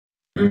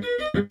Welcome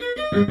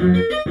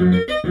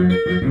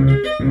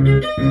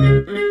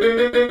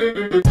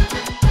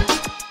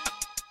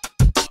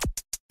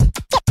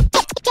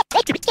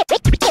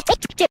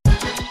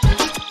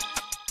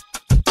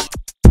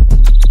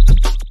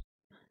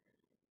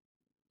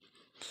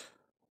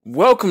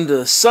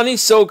to sunny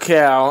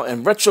SoCal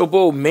and Retro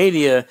Bowl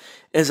Mania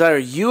as our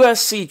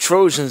USC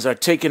Trojans are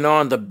taking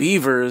on the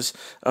Beavers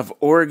of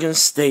Oregon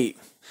State.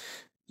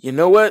 You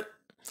know what?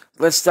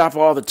 Let's stop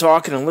all the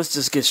talking and let's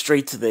just get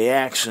straight to the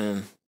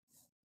action.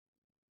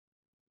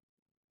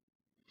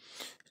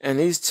 And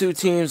these two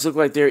teams look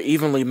like they're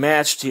evenly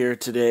matched here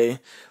today.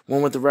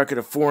 One with a record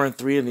of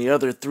 4-3 and the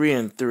other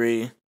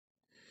 3-3.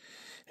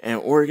 And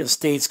Oregon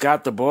State's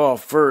got the ball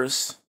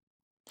first.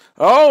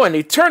 Oh, and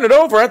he turned it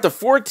over at the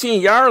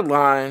 14-yard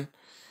line.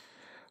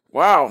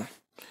 Wow.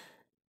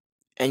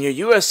 And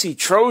your USC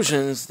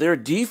Trojans, their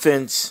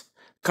defense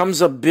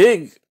comes up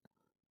big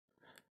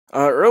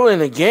early in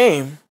the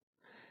game.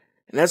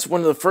 And that's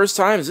one of the first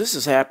times this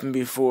has happened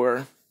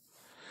before.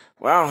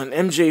 Wow, and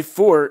MJ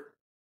Fort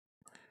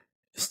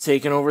is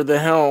taking over the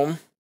helm.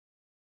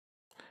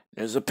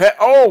 There's a pass.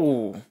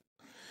 Oh!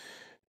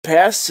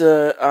 Pass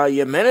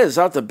Jimenez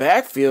out the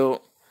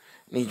backfield.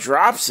 And he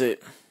drops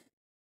it.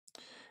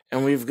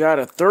 And we've got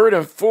a 3rd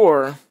and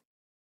 4.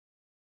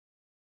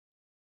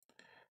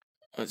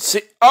 Let's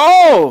see.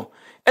 Oh!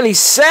 And he's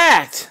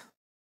sacked.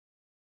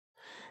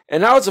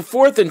 And now it's a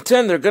 4th and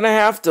 10. They're going to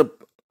have to...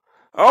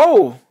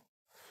 Oh!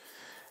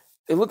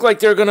 It looked like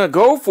they're going to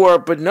go for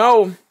it, but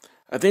no.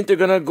 I think they're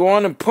going to go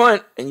on and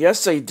punt. And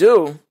yes, they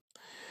do.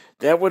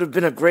 That would have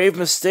been a grave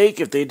mistake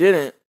if they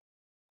didn't.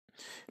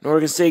 And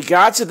Oregon State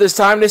got it this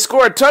time. They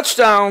score a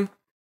touchdown.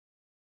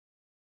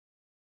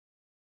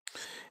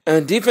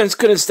 And the defense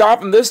couldn't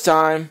stop him this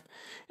time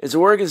as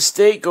Oregon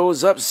State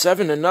goes up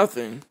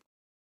 7-0.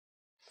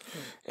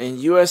 And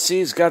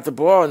USC's got the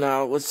ball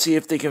now. Let's see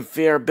if they can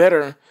fare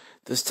better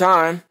this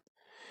time.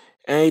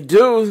 And they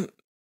do.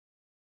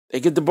 They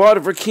get the ball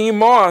to Rakeem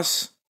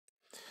Moss.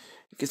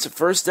 He gets a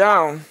first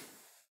down.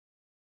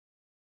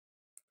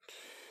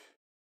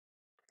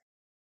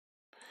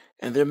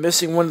 And they're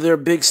missing one of their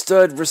big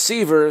stud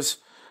receivers.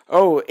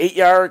 Oh,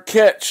 8-yard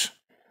catch.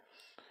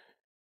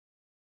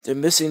 They're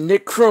missing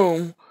Nick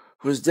Croom,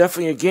 who is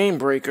definitely a game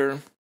breaker.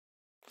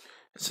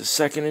 It's a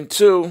 2nd and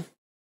 2.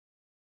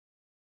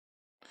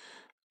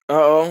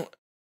 Uh-oh.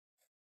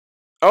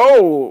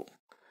 Oh!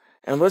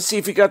 And let's see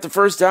if he got the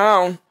first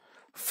down.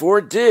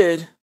 Ford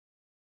did.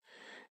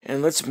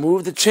 And let's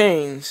move the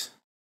chains.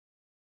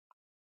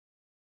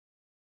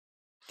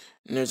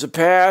 And there's a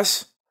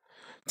pass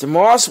to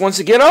Moss once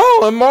again.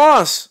 Oh, and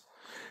Moss!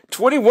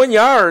 21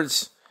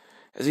 yards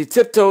as he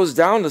tiptoes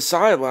down the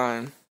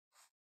sideline.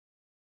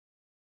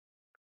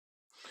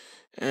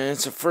 And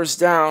it's a first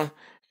down.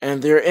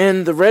 And they're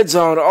in the red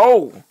zone.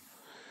 Oh!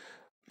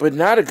 But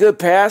not a good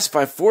pass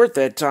by Fort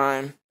that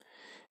time.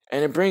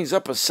 And it brings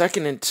up a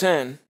 2nd and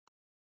 10.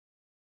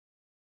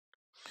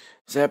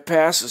 That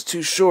pass is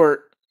too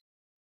short.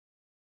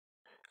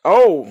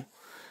 Oh!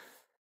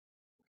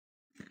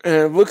 And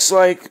it looks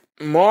like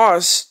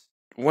Moss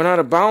went out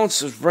of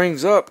bounds, which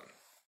brings up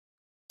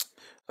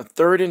a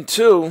 3rd and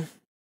 2.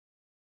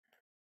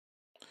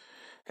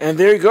 And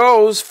there he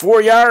goes.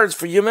 4 yards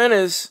for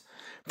Jimenez.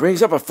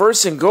 Brings up a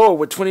 1st and goal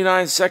with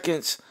 29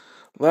 seconds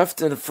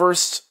left in the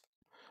first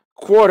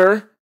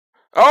quarter.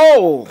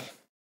 Oh!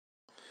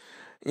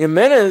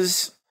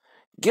 Jimenez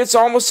gets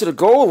almost to the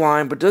goal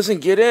line but doesn't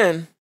get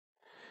in.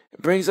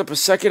 It brings up a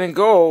 2nd and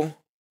goal.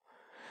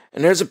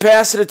 And there's a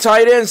pass to the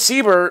tight end,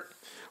 Siebert.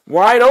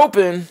 Wide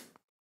open.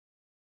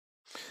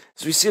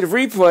 As we see the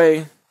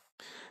replay.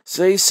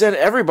 So he sent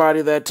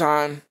everybody that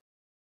time.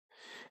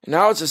 And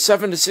now it's a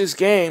 7-6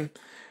 game.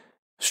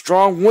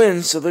 Strong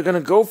win, so they're going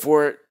to go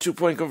for it.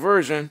 2-point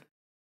conversion.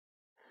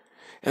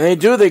 And they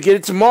do. They get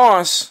it to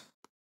Moss.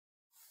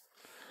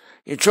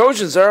 Your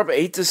Trojans are up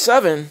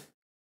 8-7. At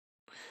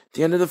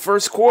the end of the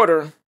first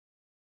quarter.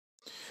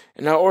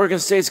 And now Oregon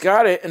State's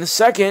got it in the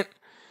second.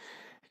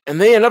 And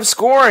they end up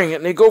scoring.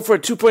 And they go for a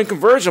 2-point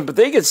conversion. But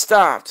they get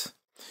stopped.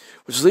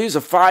 Which leaves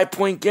a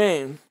 5-point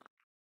game.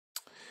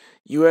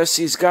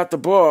 USC's got the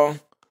ball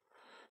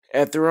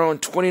at their own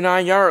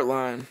 29-yard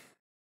line.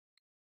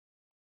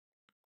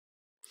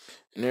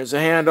 And there's a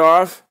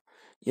handoff.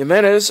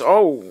 Jimenez,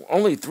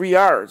 only 3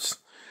 yards.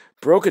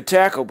 Broke a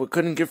tackle but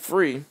couldn't get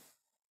free.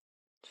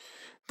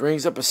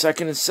 Brings up a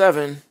 2nd and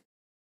 7.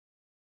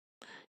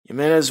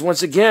 Jimenez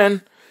once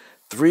again.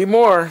 3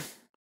 more.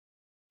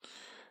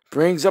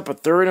 Brings up a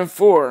 3rd and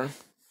 4.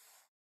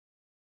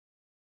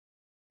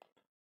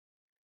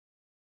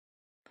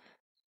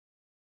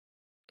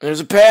 There's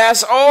a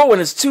pass. Oh,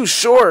 and it's too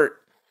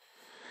short.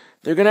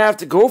 They're going to have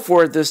to go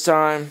for it this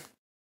time.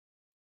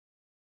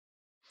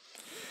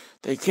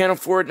 They can't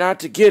afford not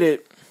to get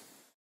it.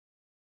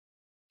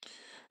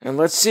 And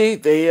let's see.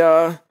 They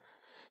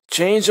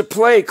change the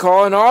play,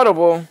 call an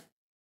audible.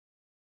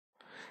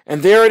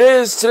 And there it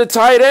is to the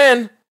tight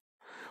end.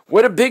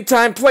 What a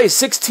big-time play.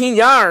 16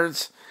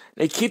 yards.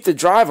 They keep the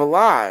drive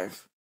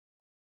alive.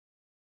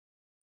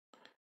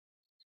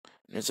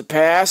 There's a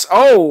pass.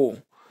 Oh!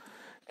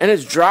 And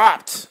it's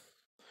dropped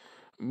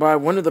by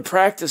one of the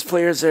practice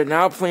players that are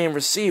now playing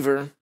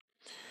receiver.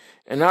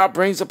 And now it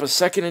brings up a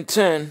 2nd and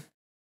 10.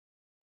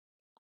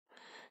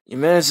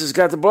 Jimenez has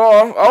got the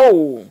ball.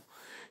 Oh!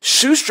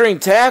 Shoestring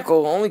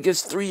tackle. Only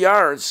gets 3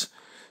 yards.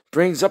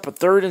 Brings up a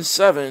 3rd and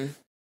 7.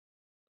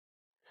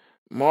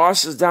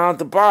 Moss is down at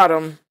the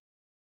bottom.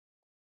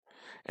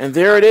 And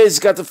there it is. He's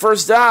got the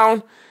first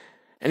down.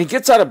 And he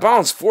gets out of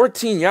bounds.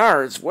 14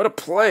 yards. What a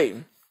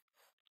play.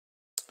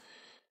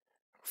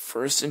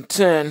 1st and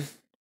 10.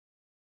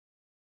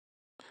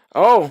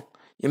 Oh,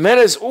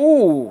 Jimenez.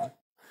 Ooh.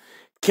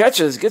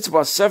 Catches. Gets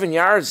about 7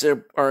 yards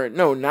there. Or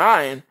no,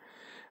 9.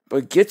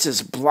 But gets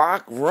his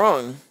block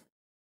rung.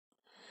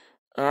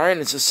 All right,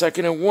 and it's a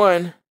 2nd and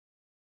 1.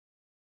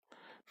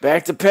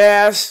 Back to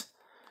pass.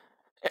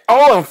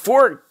 Oh, and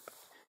Ford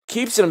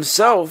keeps it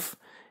himself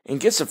and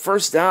gets a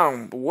first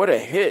down. But what a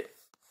hit.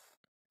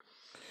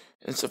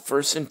 It's a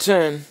 1st and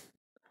 10.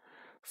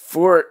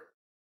 Ford.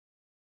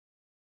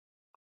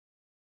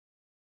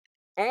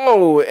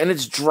 Oh, and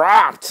it's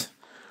dropped.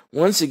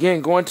 Once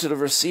again, going to the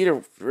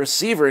receiver,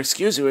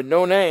 with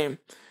no name.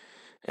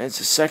 And it's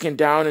a 2nd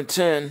down and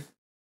 10.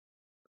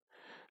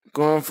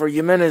 Going for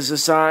Jimenez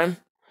this time.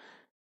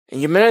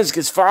 And Jimenez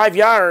gets 5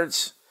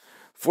 yards.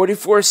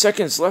 44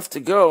 seconds left to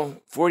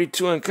go.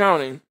 42 and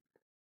counting.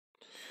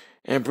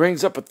 And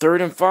brings up a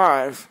 3rd and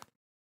 5.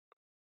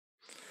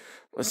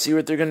 Let's see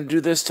what they're going to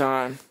do this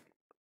time.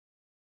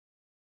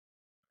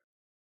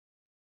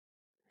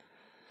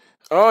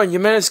 Oh, and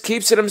Jimenez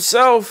keeps it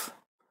himself.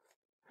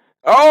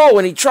 Oh,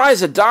 and he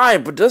tries to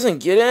dive but doesn't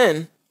get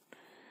in.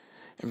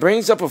 And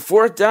brings up a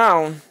 4th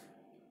down.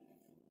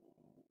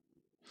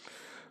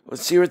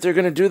 Let's see what they're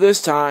going to do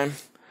this time.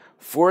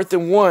 4th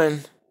and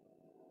 1.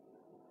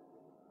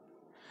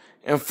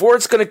 And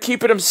Ford's going to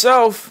keep it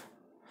himself.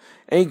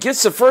 And he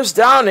gets the first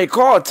down. They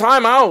call a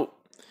timeout.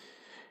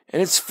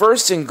 And it's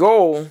 1st and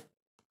goal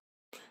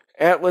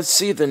at, let's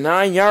see, the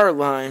 9-yard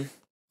line.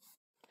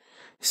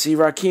 See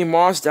Raheem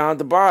Moss down at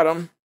the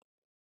bottom.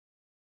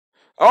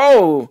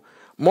 Oh,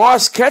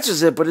 Moss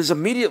catches it but is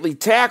immediately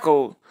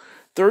tackled.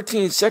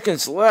 13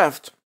 seconds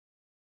left.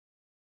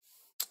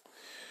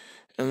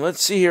 And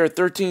let's see here,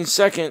 13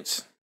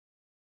 seconds.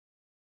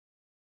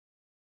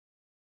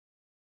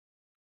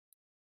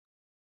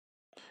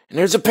 And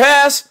there's a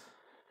pass.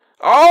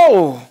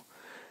 Oh!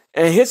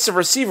 And it hits the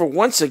receiver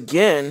once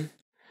again.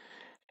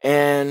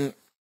 And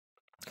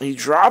he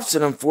drops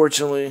it,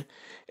 unfortunately.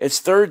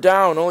 It's 3rd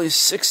down, only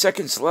 6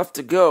 seconds left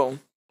to go.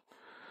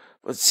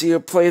 Let's see a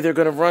play they're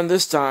going to run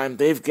this time.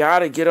 They've got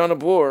to get on the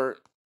board.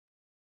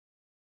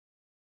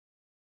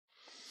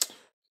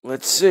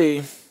 Let's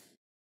see.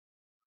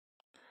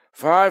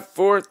 5,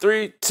 4,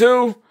 3,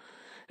 2.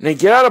 And they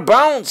get out of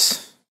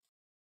bounds.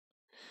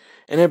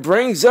 And it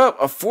brings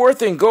up a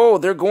 4th and goal.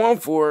 They're going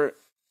for it.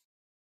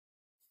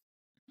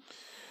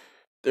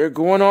 They're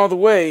going all the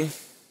way.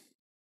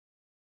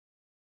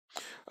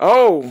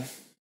 Oh.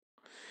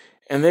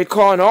 And they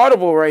call an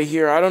audible right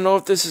here. I don't know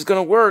if this is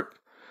going to work.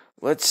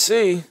 Let's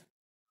see.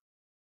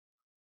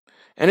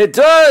 And it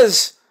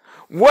does.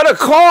 What a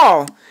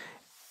call.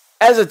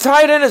 As a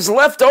tight end is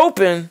left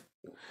open.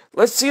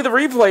 Let's see the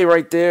replay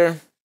right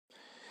there.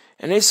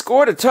 And they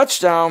scored a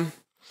touchdown,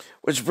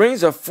 which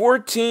brings a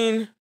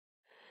 14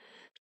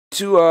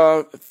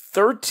 to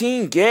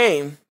 13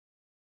 game.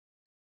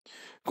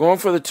 Going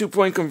for the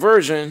 2-point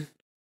conversion.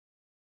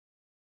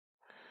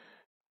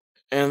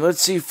 And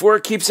let's see,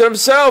 Ford keeps it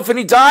himself, and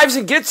he dives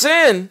and gets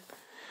in.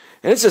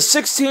 And it's a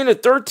 16 to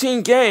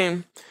 13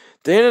 game.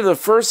 The end of the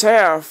first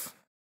half.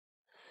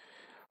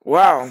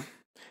 Wow.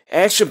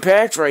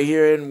 Action-packed right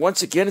here, and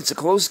once again, it's a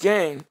close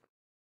game.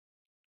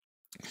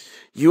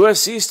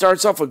 USC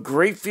starts off a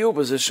great field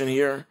position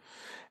here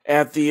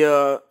at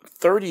the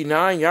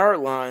 39-yard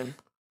line.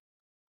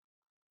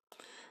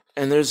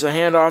 And there's a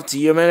handoff to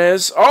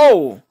Jimenez.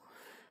 Oh!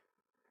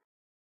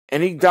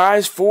 And he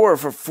dives for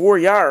 4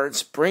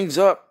 yards. Brings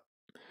up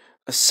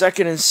a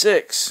 2nd and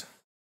 6.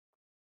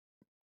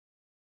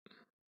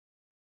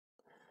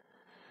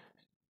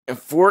 And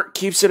Ford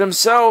keeps it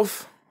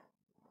himself.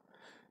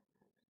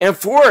 And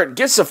Ford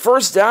gets the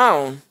first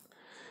down.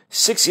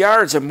 6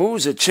 yards and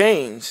moves the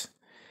chains.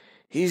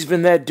 He's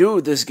been that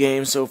dude this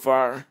game so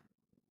far.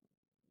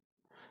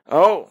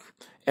 Oh,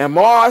 and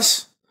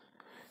Moss,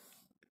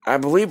 I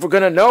believe we're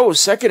going to know,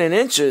 2nd and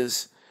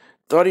inches.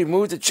 Thought he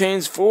moved the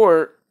chains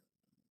forward.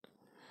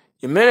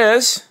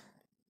 Jimenez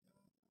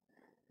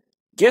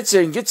gets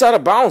it and gets out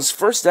of bounds.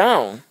 First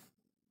down.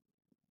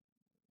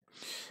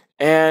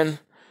 And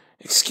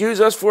excuse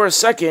us for a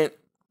second.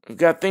 We've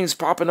got things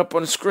popping up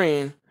on the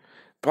screen.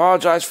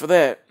 Apologize for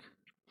that.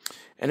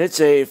 And it's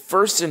a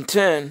 1st and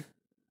 10.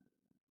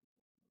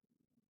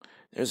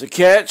 There's a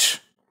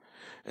catch.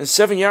 And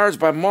 7 yards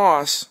by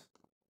Moss.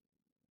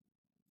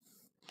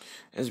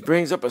 This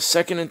brings up a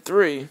 2nd and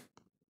 3.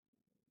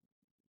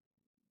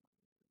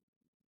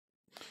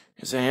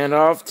 Here's a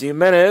handoff to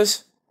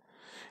Jimenez.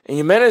 And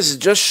Jimenez is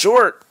just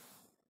short.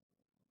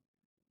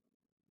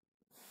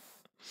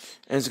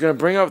 And it's going to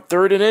bring up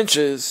 3rd and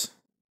inches.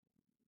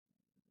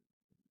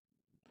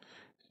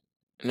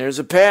 And there's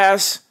a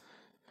pass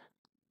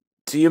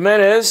to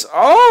Jimenez.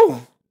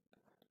 Oh!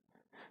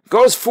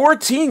 Goes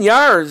 14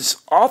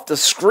 yards off the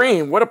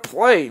screen. What a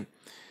play.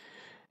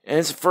 And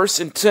it's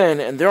 1st and 10,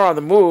 and they're on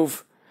the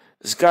move.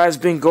 This guy's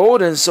been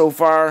golden so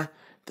far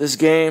this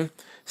game.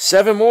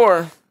 7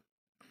 more.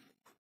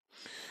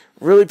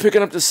 Really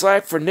picking up the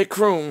slack for Nick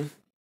Croom.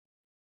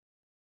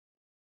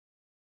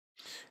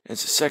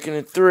 It's a 2nd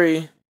and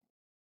 3.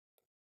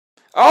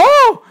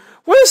 Oh!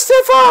 What a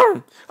stiff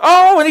arm!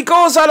 Oh, and he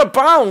goes out of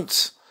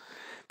bounds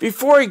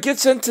before he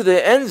gets into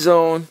the end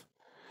zone.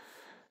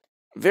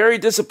 Very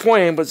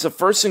disappointing, but it's a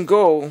 1st and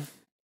goal.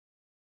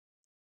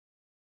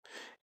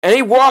 And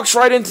he walks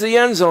right into the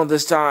end zone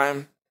this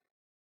time.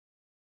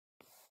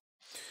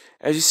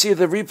 As you see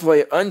the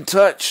replay,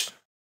 untouched.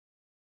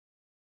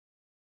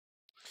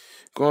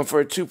 Going for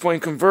a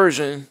 2-point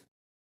conversion.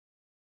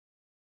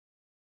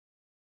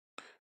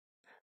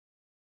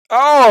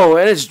 Oh,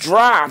 and it's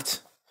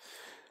dropped.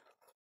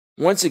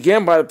 Once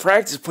again by the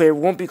practice player.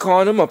 Won't be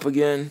calling him up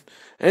again.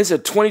 And it's a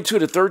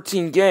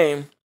 22-13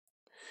 game.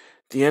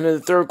 The end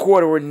of the 3rd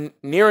quarter. We're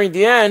nearing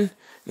the end.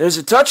 There's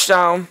a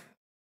touchdown.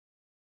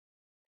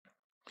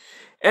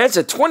 And it's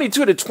a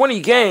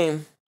 22-20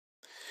 game.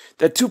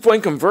 That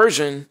 2-point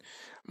conversion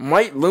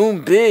might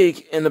loom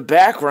big in the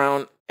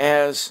background,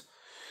 as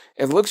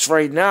it looks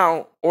right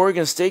now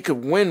Oregon State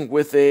could win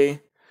with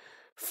a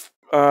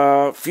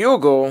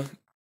field goal.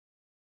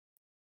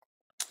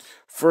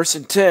 1st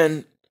and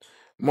 10.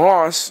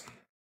 Moss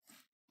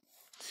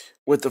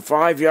with the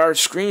 5-yard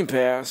screen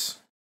pass.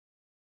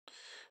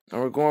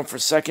 Now we're going for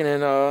 2nd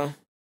and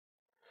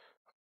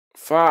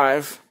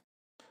 5.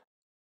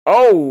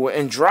 Oh,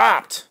 and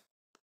dropped.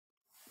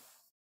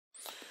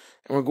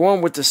 And we're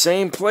going with the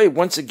same play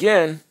once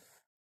again.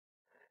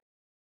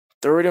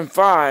 3rd and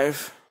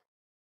 5.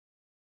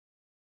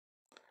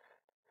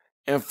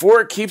 And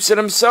Ford keeps it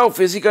himself.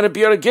 Is he going to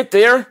be able to get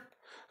there?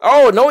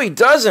 Oh, no, he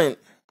doesn't.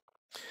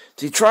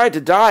 He tried to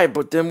dive,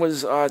 but then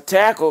was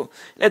tackled.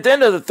 At the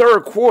end of the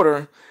 3rd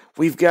quarter,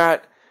 we've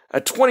got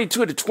a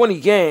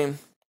 22-20 game.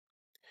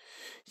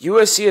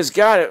 USC has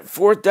got it.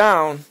 4th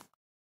down.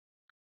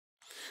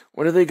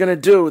 What are they going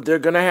to do? They're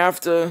going to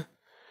have to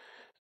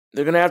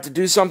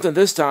do something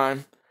this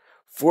time.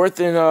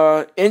 4th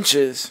and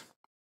inches.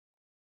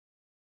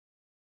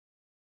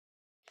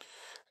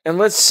 And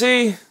let's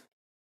see.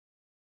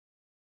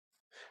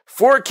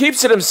 Ford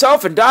keeps it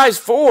himself and dives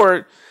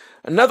forward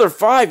another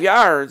 5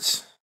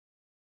 yards.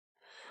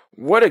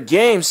 What a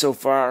game so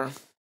far.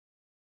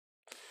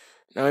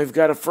 Now we've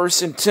got a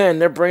 1st and 10.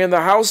 They're bringing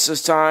the house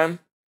this time.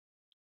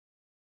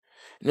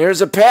 And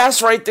there's a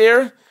pass right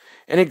there.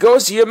 And it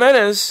goes to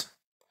Jimenez.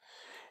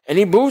 And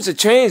he moves the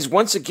chains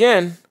once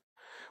again.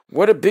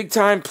 What a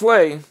big-time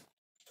play.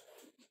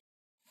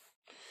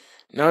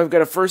 Now we've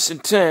got a 1st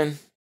and 10. And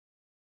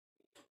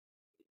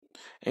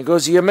it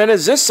goes to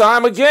Jimenez this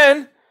time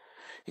again.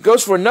 He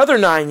goes for another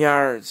 9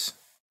 yards.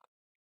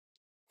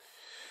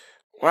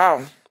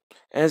 Wow.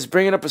 And it's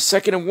bringing up a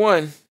 2nd and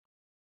 1.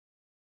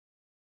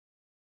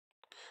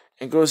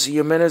 And goes to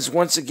Jimenez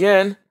once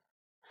again.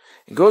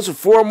 And goes for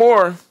 4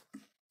 more.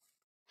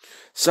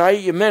 Sai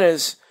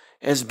Jimenez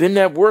has been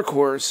that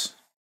workhorse.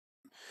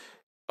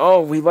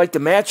 Oh, we like the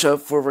matchup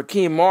for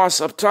Rakeem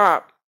Moss up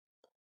top.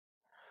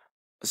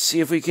 Let's see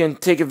if we can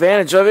take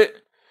advantage of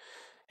it.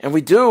 And we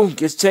do.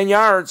 Gets 10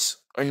 yards,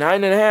 or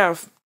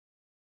 9.5.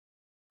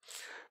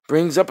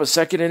 Brings up a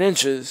 2nd and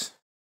inches.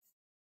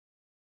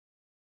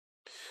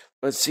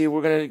 Let's see what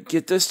we're going to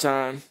get this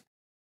time.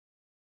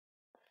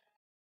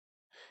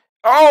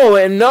 Oh,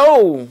 and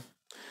no!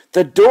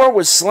 The door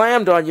was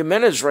slammed on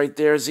Jimenez right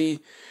there as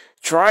he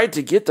tried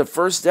to get the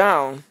 1st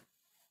down.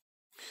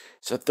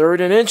 It's a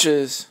 3rd and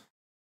inches.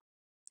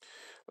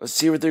 Let's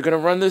see what they're going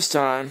to run this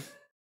time.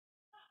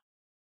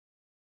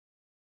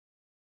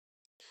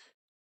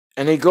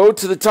 And they go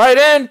to the tight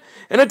end,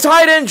 and the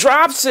tight end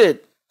drops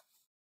it.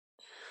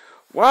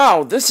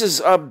 Wow, this is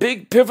a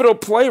big pivotal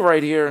play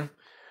right here.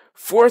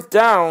 4th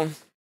down.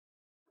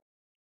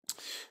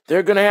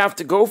 They're going to have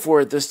to go for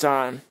it this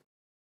time.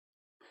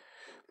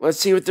 Let's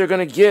see what they're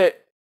going to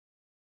get.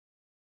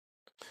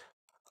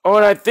 Oh,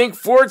 and I think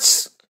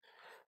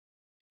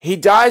he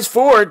dives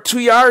forward 2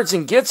 yards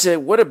and gets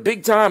it. What a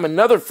big time.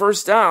 Another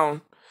 1st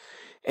down.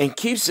 And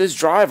keeps this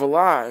drive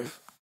alive.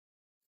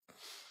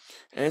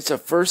 And it's a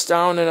 1st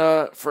down and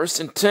a 1st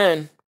and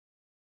 10.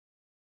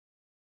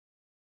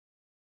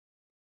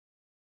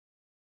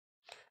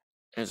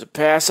 There's a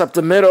pass up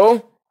the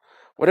middle.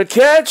 What a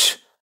catch.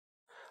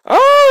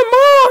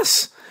 Oh,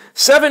 Moss.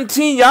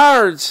 17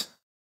 yards.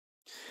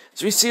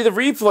 So we see the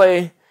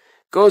replay.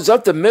 Goes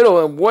up the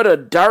middle, and what a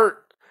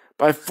dart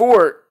by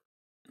Fort.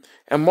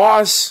 And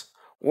Moss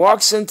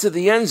walks into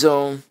the end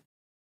zone.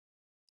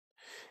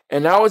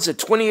 And now it's a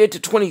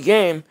 28-20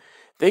 game.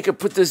 They could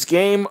put this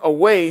game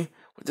away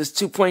with this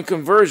 2-point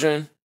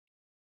conversion.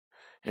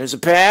 There's a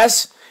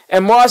pass,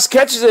 and Moss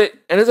catches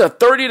it, and it's a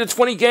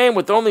 30-20 game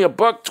with only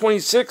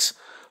 $1.26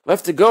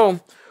 left to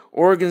go.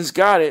 Oregon's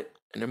got it,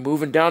 and they're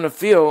moving down the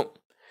field.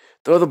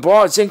 Though the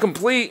ball is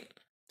incomplete,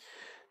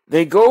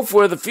 they go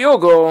for the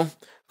field goal.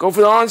 go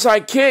for the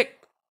onside kick,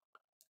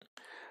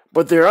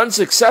 but they're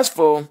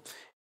unsuccessful,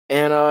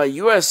 and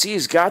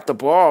USC's got the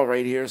ball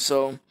right here,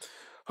 so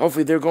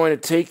hopefully they're going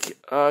to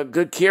take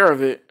good care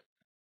of it.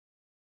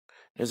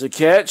 There's a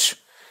catch,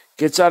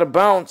 gets out of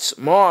bounds.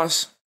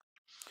 Moss,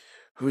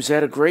 who's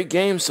had a great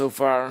game so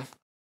far.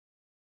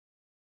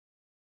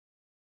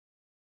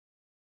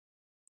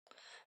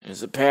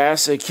 There's a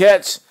pass, a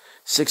catch,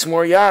 6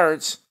 more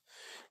yards,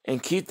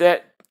 and keep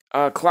that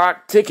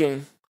clock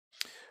ticking.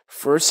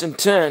 1st and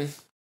 10.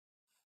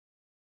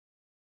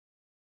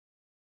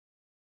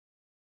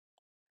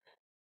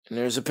 And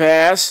there's a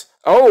pass.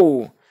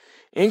 Oh,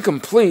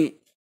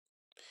 incomplete.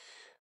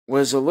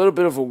 Was a little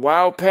bit of a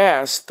wild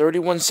pass.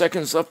 31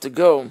 seconds left to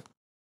go.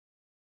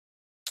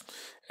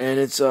 And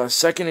it's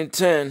 2nd and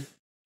 10.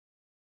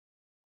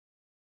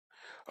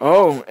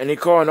 Oh, and they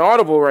call an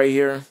audible right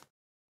here.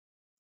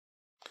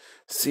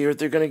 See what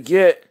they're going to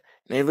get.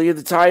 And they leave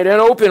the tight end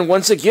open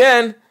once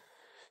again.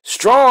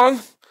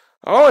 Strong.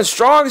 Oh, and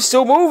Strong is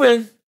still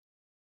moving.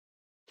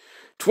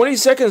 20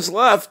 seconds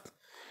left.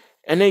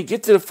 And they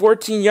get to the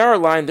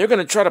 14-yard line. They're going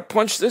to try to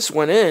punch this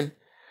one in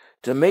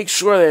to make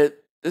sure that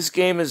this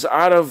game is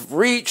out of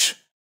reach.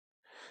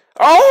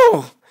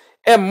 Oh!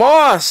 And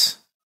Moss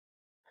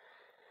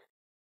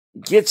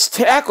gets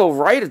tackled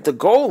right at the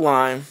goal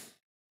line.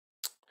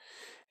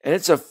 And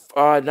it's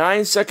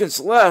 9 seconds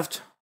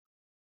left.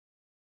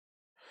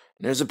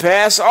 And there's a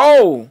pass.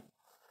 Oh!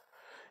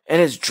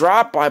 And it's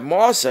dropped by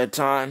Moss that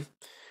time.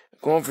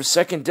 Going for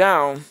 2nd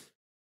down.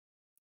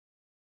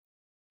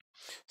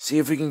 See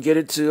if we can get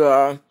it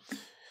to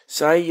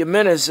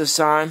Jimenez this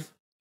time.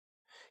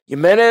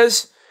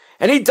 Jimenez.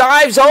 And he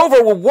dives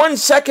over with 1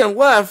 second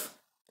left.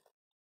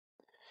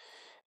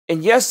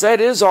 And yes, that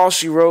is all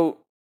she wrote.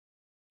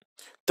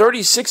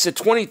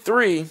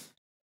 36-23.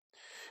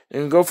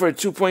 And go for a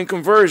 2-point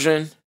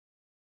conversion.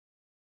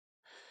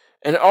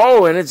 And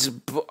and it's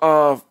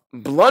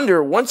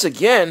blunder once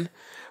again.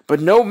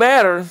 But no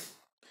matter.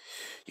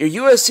 Your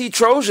USC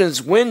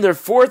Trojans win their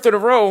 4th in a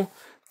row.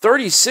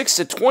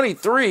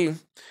 36-23.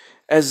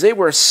 As they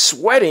were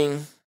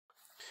sweating.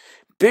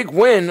 Big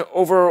win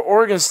over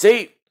Oregon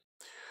State,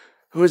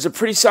 who is a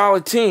pretty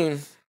solid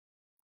team.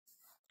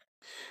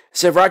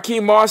 Said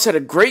Raheem Moss had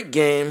a great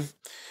game.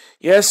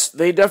 Yes,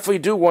 they definitely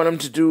do want him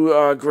to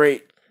do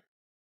great.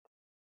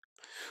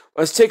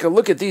 Let's take a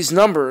look at these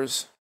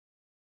numbers.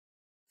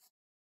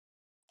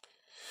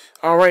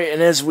 All right,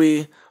 and as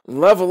we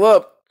level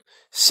up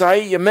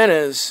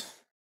Jimenez,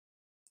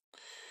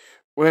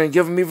 we're going to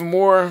give him even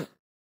more.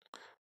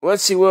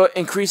 Let's see what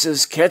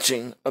increases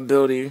catching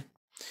ability.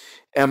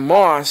 And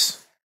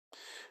Moss,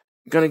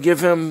 going to give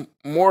him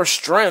more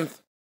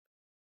strength.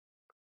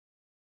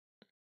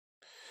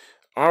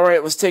 All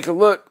right, let's take a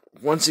look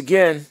once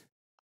again.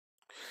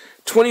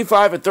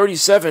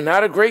 25-37,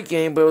 not a great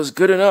game, but it was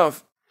good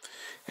enough.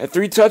 Had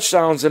 3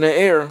 touchdowns in the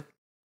air.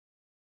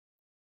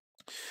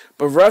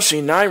 But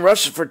rushing, 9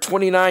 rushes for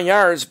 29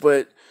 yards,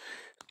 but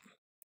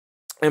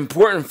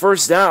important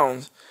 1st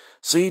downs.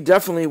 So he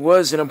definitely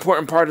was an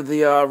important part of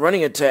the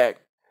running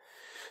attack.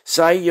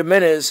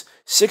 Jimenez,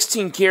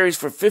 16 carries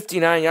for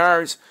 59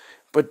 yards,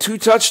 but 2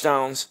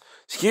 touchdowns.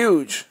 It's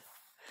huge.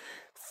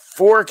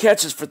 4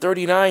 catches for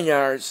 39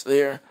 yards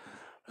there.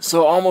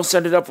 So almost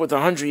ended up with a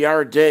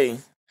 100-yard day.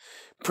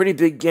 Pretty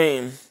big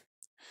game.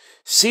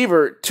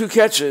 Siebert, 2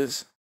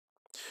 catches.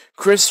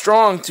 Chris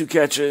Strong, 2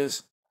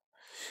 catches.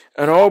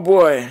 And oh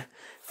boy,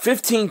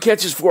 15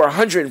 catches for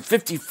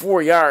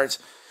 154 yards.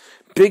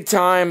 Big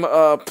time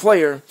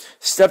player,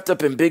 stepped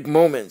up in big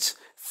moments.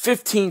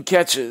 15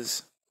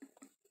 catches.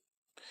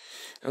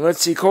 And let's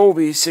see,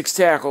 Colby, 6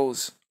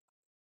 tackles.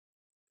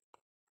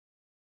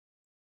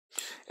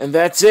 And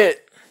that's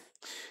it.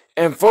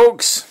 And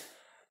folks,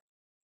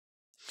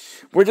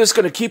 we're just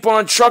going to keep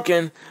on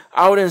trucking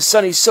out in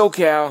sunny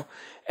SoCal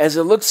as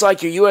it looks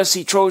like your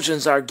USC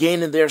Trojans are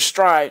gaining their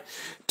stride.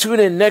 Tune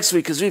in next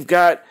week because we've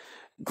got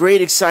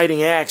great,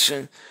 exciting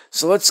action.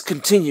 So let's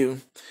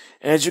continue.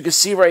 And as you can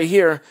see right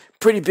here,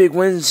 pretty big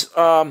wins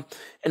in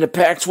the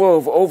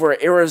Pac-12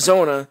 over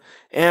Arizona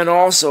and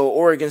also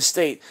Oregon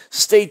State.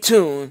 Stay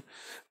tuned.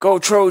 Go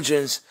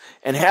Trojans,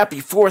 and happy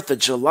 4th of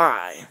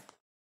July.